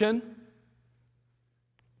affliction.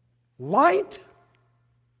 Light.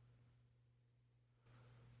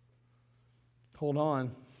 Hold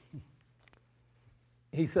on.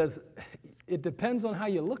 He says, it depends on how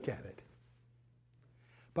you look at it.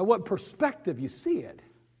 By what perspective you see it.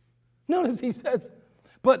 Notice he says,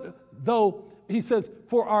 but though, he says,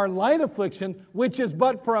 for our light affliction, which is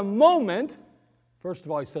but for a moment, first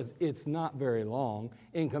of all, he says, it's not very long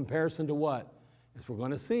in comparison to what? As we're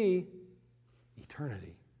going to see,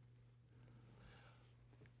 eternity.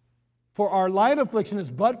 For our light affliction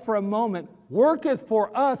is but for a moment, worketh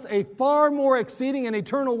for us a far more exceeding and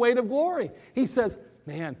eternal weight of glory. He says,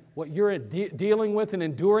 man, what you're dealing with and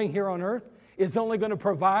enduring here on earth is only going to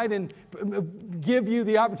provide and give you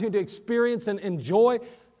the opportunity to experience and enjoy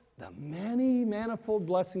the many manifold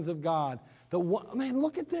blessings of God. Man,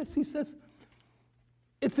 look at this. He says,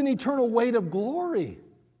 it's an eternal weight of glory.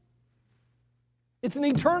 It's an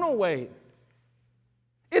eternal weight.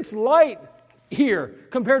 It's light here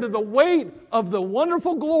compared to the weight of the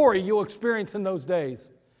wonderful glory you'll experience in those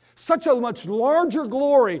days. Such a much larger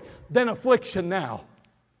glory than affliction now.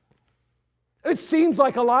 It seems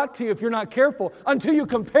like a lot to you if you're not careful until you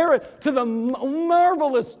compare it to the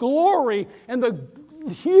marvelous glory and the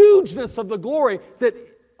hugeness of the glory that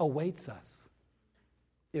awaits us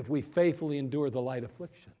if we faithfully endure the light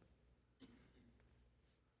affliction.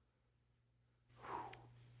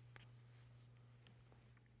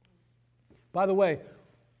 By the way,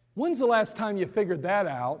 when's the last time you figured that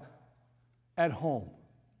out at home?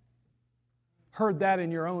 Heard that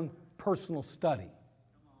in your own personal study?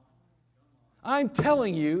 I'm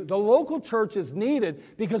telling you, the local church is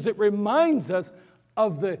needed because it reminds us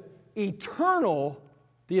of the eternality,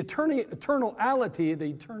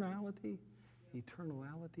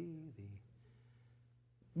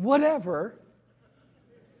 whatever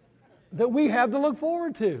that we have to look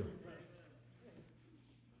forward to.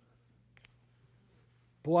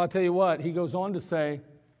 Boy, I'll tell you what, he goes on to say,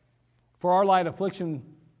 for our light affliction,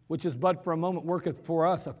 which is but for a moment, worketh for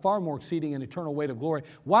us a far more exceeding and eternal weight of glory.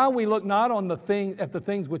 While we look not on at the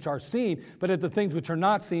things which are seen, but at the things which are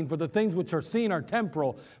not seen. For the things which are seen are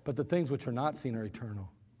temporal, but the things which are not seen are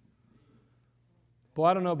eternal. Boy,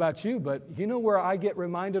 I don't know about you, but you know where I get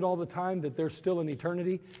reminded all the time that there's still an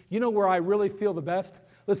eternity? You know where I really feel the best?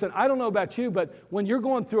 Listen, I don't know about you, but when you're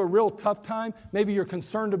going through a real tough time, maybe you're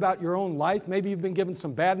concerned about your own life, maybe you've been given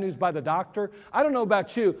some bad news by the doctor. I don't know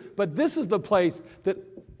about you, but this is the place that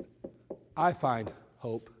I find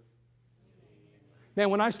hope. Man,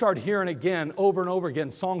 when I start hearing again, over and over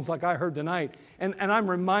again, songs like I heard tonight, and I'm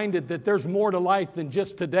reminded that there's more to life than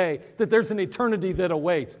just today, that there's an eternity that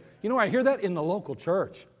awaits. You know where I hear that? In the local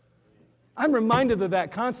church. I'm reminded of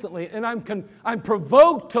that constantly, and I'm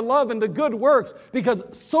provoked to love and to good works because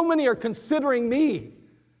so many are considering me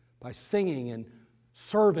by singing and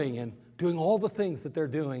serving and doing all the things that they're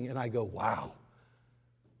doing, and I go, wow,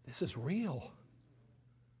 this is real.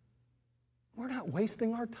 We're not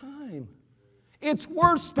wasting our time. It's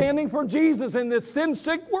worth standing for Jesus in this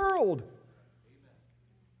sin-sick world.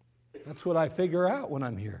 That's what I figure out when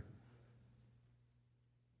I'm here.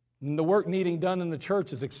 And the work needing done in the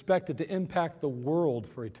church is expected to impact the world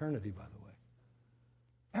for eternity, by the way.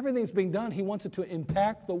 Everything's being done. He wants it to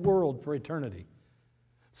impact the world for eternity.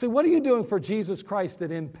 See, what are you doing for Jesus Christ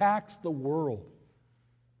that impacts the world?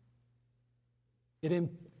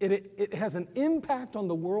 It has an impact on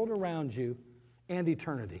the world around you and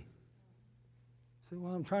eternity. So,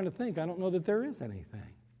 well, I'm trying to think. I don't know that there is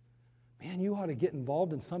anything. Man, you ought to get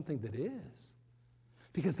involved in something that is.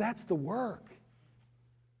 Because that's the work.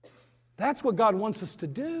 That's what God wants us to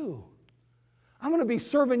do. I'm going to be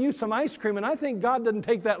serving you some ice cream, and I think God doesn't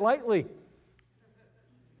take that lightly.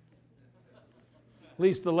 At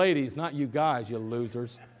least the ladies, not you guys, you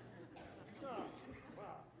losers.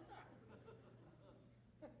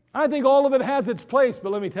 I think all of it has its place,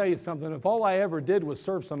 but let me tell you something. If all I ever did was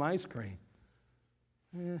serve some ice cream,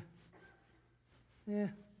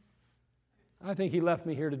 I think He left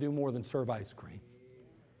me here to do more than serve ice cream.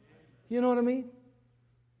 You know what I mean?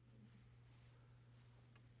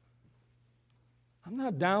 I'm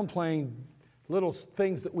not downplaying little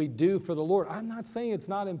things that we do for the Lord. I'm not saying it's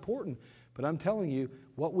not important, but I'm telling you,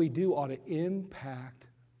 what we do ought to impact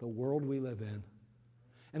the world we live in.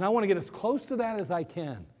 And I want to get as close to that as I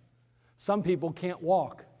can. Some people can't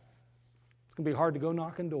walk. It's going to be hard to go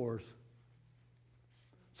knocking doors.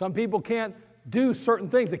 Some people can't do certain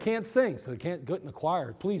things. They can't sing, so they can't get in the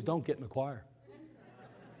choir. Please don't get in the choir.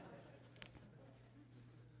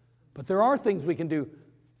 But there are things we can do.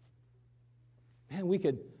 Man, we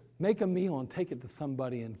could make a meal and take it to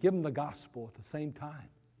somebody and give them the gospel at the same time.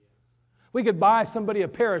 We could buy somebody a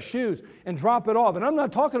pair of shoes and drop it off. And I'm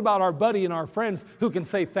not talking about our buddy and our friends who can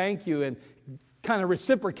say thank you and kind of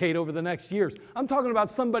reciprocate over the next years. I'm talking about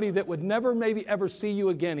somebody that would never maybe ever see you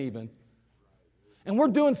again even. And we're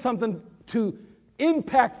doing something to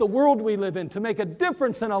impact the world we live in, to make a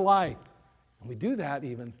difference in a life. And we do that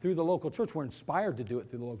even through the local church. We're inspired to do it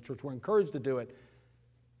through the local church. We're encouraged to do it.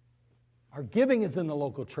 Our giving is in the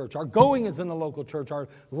local church. Our going is in the local church. Our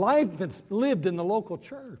life is lived in the local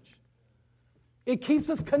church. It keeps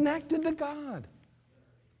us connected to God.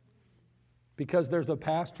 Because there's a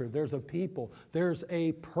pastor, there's a people, there's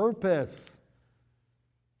a purpose.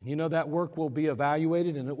 You know that work will be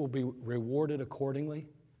evaluated and it will be rewarded accordingly.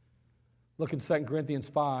 Look in 2 Corinthians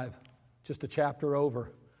 5, just a chapter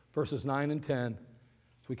over, verses 9 and 10,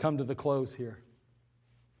 as we come to the close here.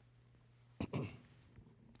 As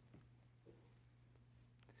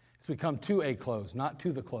we come to a close, not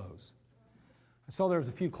to the close. I saw there was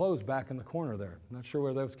a few clothes back in the corner there. I'm not sure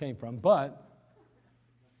where those came from, but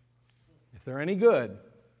if they're any good,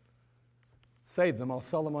 save them. I'll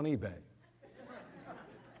sell them on eBay.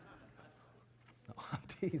 No,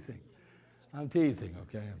 I'm teasing,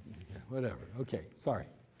 okay? Whatever. Okay, sorry.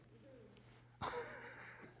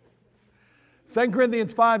 2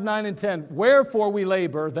 Corinthians 5, 9, and 10. Wherefore we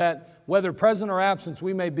labor that whether present or absent,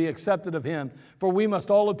 we may be accepted of Him. For we must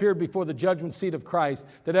all appear before the judgment seat of Christ,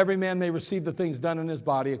 that every man may receive the things done in his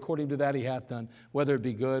body according to that he hath done, whether it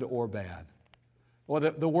be good or bad. Or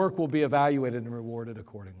the work will be evaluated and rewarded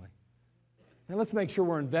accordingly. And let's make sure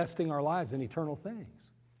we're investing our lives in eternal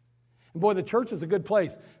things. And boy, the church is a good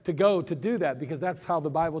place to go to do that because that's how the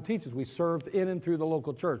Bible teaches. We serve in and through the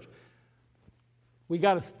local church.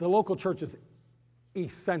 The local church is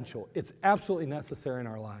essential. It's absolutely necessary in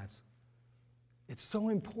our lives. It's so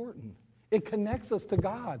important. It connects us to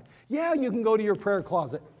God. Yeah, you can go to your prayer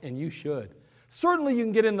closet, and you should. Certainly you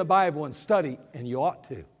can get in the Bible and study, and you ought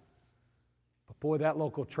to. But boy, that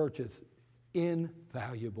local church is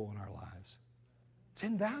invaluable in our lives. It's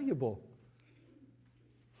invaluable.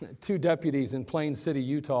 2 deputies in Plain City,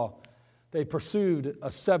 Utah, they pursued a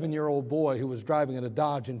 7-year-old boy who was driving in a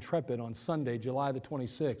Dodge Intrepid on Sunday, July the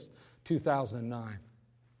 26th, 2009.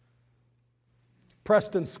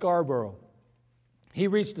 Preston Scarborough, he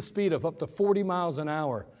reached a speed of up to 40 miles an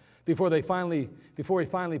hour before he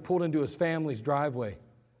finally pulled into his family's driveway,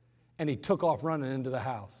 and he took off running into the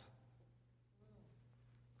house.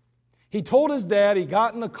 He told his dad he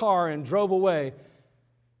got in the car and drove away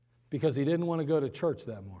because he didn't want to go to church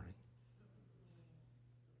that morning.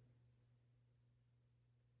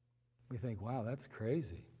 We think, wow, that's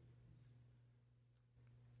crazy.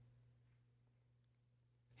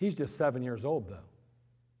 He's just 7 years old, though.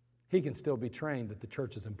 He can still be trained that the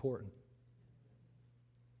church is important.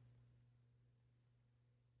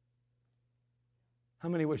 How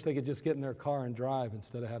many wish they could just get in their car and drive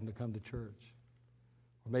instead of having to come to church?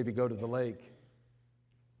 Or maybe go to the lake?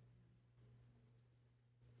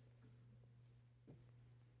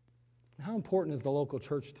 How important is the local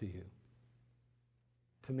church to you?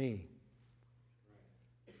 To me?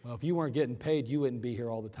 Well, if you weren't getting paid, you wouldn't be here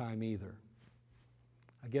all the time either.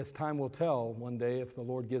 I guess time will tell one day if the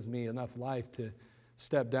Lord gives me enough life to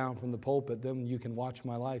step down from the pulpit, then you can watch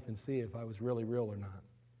my life and see if I was really real or not.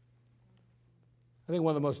 I think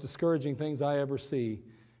one of the most discouraging things I ever see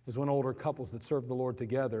is when older couples that serve the Lord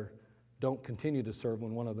together don't continue to serve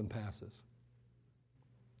when one of them passes.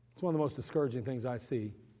 It's one of the most discouraging things I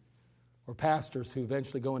see. Or pastors who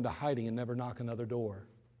eventually go into hiding and never knock another door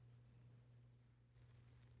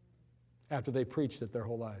after they preached it their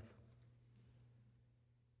whole life.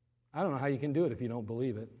 I don't know how you can do it if you don't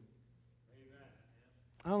believe it. Amen.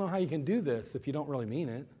 I don't know how you can do this if you don't really mean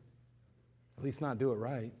it. At least not do it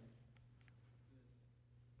right.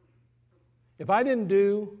 If I didn't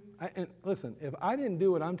do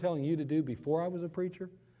what I'm telling you to do before I was a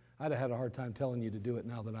preacher, I'd have had a hard time telling you to do it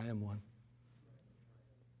now that I am one.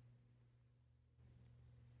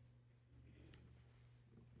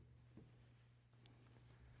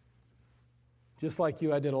 Just like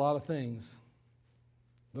you, I did a lot of things.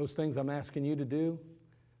 Those things I'm asking you to do,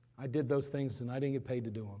 I did those things and I didn't get paid to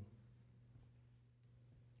do them.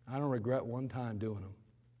 I don't regret one time doing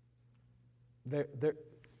them.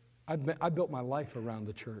 I built my life around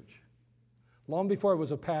the church. Long before I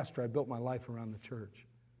was a pastor, I built my life around the church.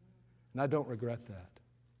 And I don't regret that.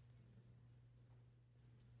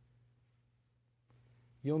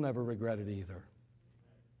 You'll never regret it either.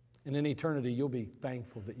 And in eternity, you'll be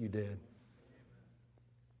thankful that you did.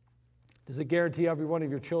 Does it guarantee every one of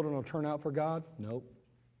your children will turn out for God? Nope.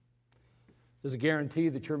 Does it guarantee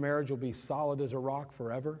that your marriage will be solid as a rock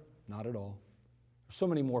forever? Not at all. There's so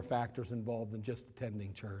many more factors involved than just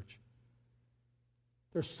attending church.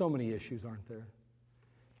 There's so many issues, aren't there?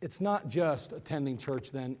 It's not just attending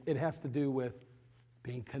church then. It has to do with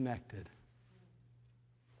being connected.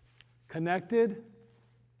 Connected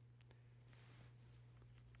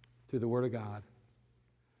through the Word of God.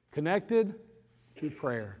 Connected through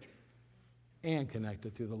prayer. And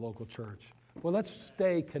connected through the local church. Well, let's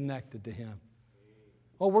stay connected to Him.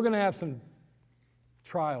 Oh, we're going to have some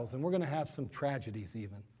trials and we're going to have some tragedies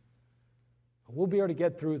even. But we'll be able to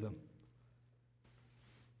get through them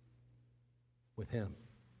with Him.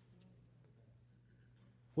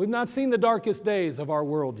 We've not seen the darkest days of our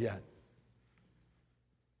world yet.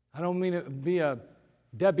 I don't mean to be a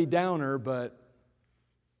Debbie Downer, but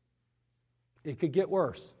it could get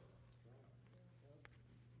worse.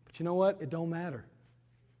 But you know what? It don't matter.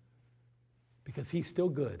 Because He's still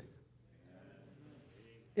good.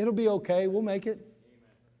 It'll be okay. We'll make it.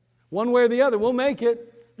 One way or the other, we'll make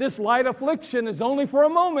it. This light affliction is only for a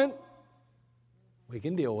moment. We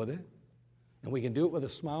can deal with it. And we can do it with a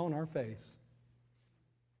smile on our face.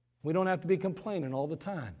 We don't have to be complaining all the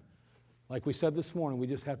time. Like we said this morning, we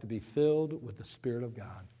just have to be filled with the Spirit of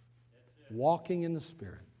God. Walking in the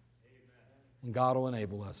Spirit. And God will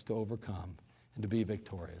enable us to overcome and to be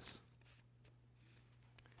victorious.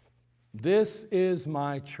 This is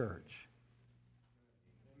my church.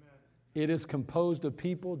 It is composed of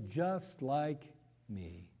people just like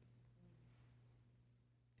me.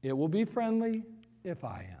 It will be friendly if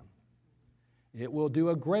I am. It will do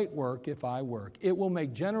a great work if I work. It will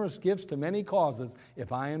make generous gifts to many causes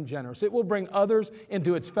if I am generous. It will bring others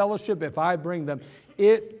into its fellowship if I bring them.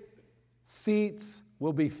 Its seats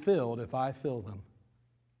will be filled if I fill them.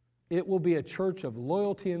 It will be a church of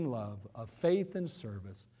loyalty and love, of faith and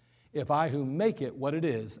service, if I who make it what it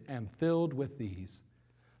is am filled with these.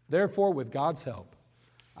 Therefore, with God's help,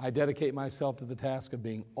 I dedicate myself to the task of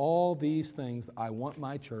being all these things I want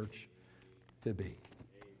my church to be.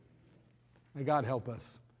 May God help us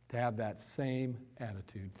to have that same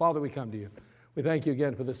attitude. Father, we come to you. We thank you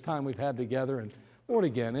again for this time we've had together. And Lord,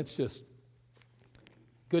 again, it's just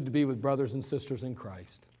good to be with brothers and sisters in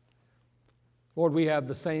Christ. Lord, we have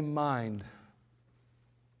the same mind,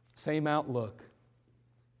 same outlook,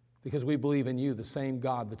 because we believe in you, the same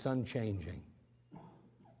God that's unchanging,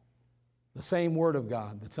 the same Word of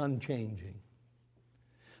God that's unchanging.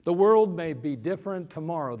 The world may be different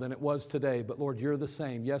tomorrow than it was today, but Lord, you're the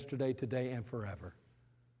same yesterday, today, and forever.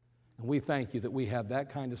 And we thank you that we have that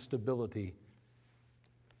kind of stability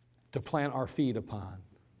to plant our feet upon,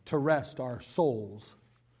 to rest our souls.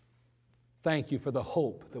 Thank you for the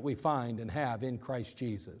hope that we find and have in Christ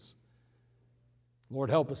Jesus. Lord,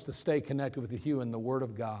 help us to stay connected with you in the Word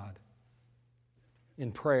of God,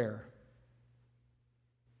 in prayer,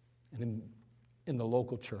 and in the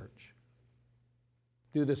local church.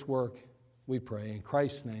 Do this work, we pray, in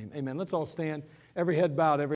Christ's name. Amen. Let's all stand, every head bowed, every